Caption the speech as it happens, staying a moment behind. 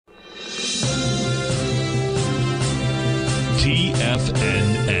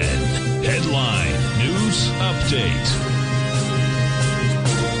TFNN. Headline News Update.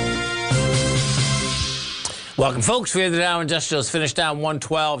 Welcome, folks. We have the Dow Industrials finished down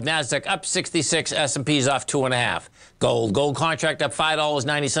 112. NASDAQ up 66. S&P's off 2.5. Gold contract up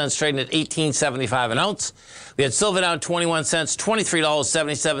 $5.90, trading at $18.75 an ounce. We had silver down 21 cents,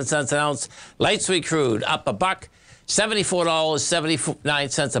 $23.77 an ounce. Light sweet crude up a buck,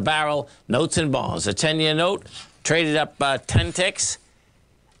 $74.79 a barrel. Notes and bonds. A 10-year note traded up 10 ticks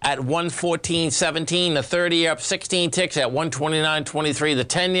at 114.17. The 30-year up 16 ticks at 129.23. The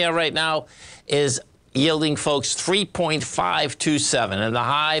 10-year right now is yielding, folks, 3.527, and the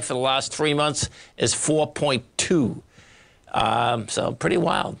high for the last 3 months is 4.2. So pretty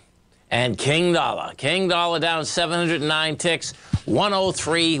wild. And King Dollar down 709 ticks,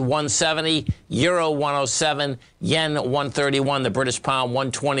 103.170, Euro 107, Yen 131, the British Pound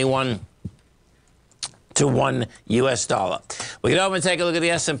 121 to $1 US. We can over and take a look at the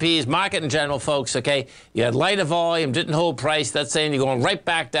S&Ps market in general, folks. Okay, you had lighter volume, didn't hold price. That's saying you're going right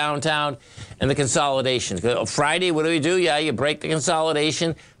back downtown in the consolidation. Friday, what do? Yeah, you break the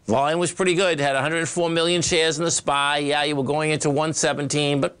consolidation. Volume was pretty good. Had 104 million shares in the SPY. Yeah, you were going into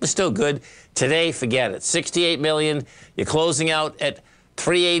 117, but still good. Today, forget it. 68 million. You're closing out at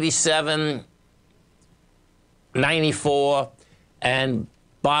 387.94, and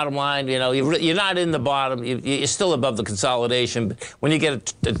bottom line, you know, you're not in the bottom. You're still above the consolidation. But when you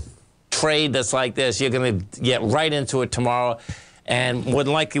get a trade that's like this, you're going to get right into it tomorrow. And more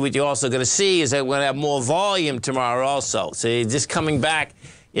than likely, what you're also going to see is that we're going to have more volume tomorrow also. So you're just coming back,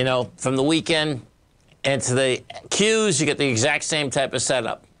 you know, from the weekend into the Qs, you get the exact same type of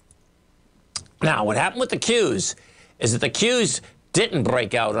setup. Now, what happened with the Qs is that the Qs didn't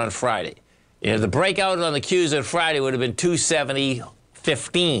break out on Friday. You know, the breakout on the Qs on Friday would have been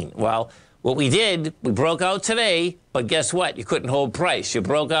 270.15. Well, what we did, we broke out today, but guess what? You couldn't hold price. You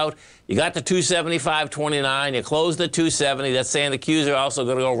broke out, you got to 275.29, you closed at 270. That's saying the Qs are also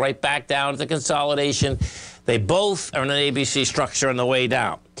going to go right back down to consolidation. They both are in an ABC structure on the way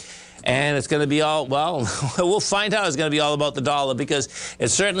down. And it's going to be all, well, we'll find out it's going to be all about the dollar, because it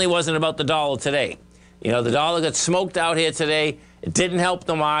certainly wasn't about the dollar today. You know, the dollar got smoked out here today. It didn't help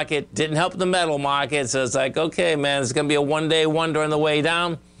the market, didn't help the metal market. So it's like, okay, man, it's going to be a one-day wonder on the way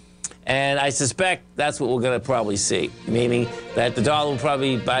down. And I suspect that's what we're going to probably see, meaning that the dollar will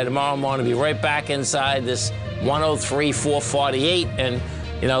probably, by tomorrow morning, be right back inside this 103.448. And,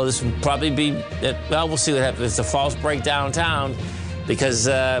 you know, this will probably be, well, we'll see what happens. It's a false break downtown, because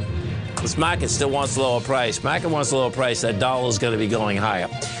this market still wants lower price. Market wants lower price. That dollar's going to be going higher.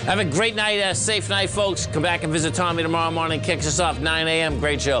 Have a great night, safe night, folks. Come back and visit Tommy tomorrow morning. Kicks us off 9 a.m.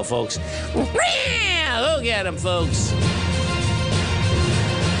 Great show, folks. Look at him, folks.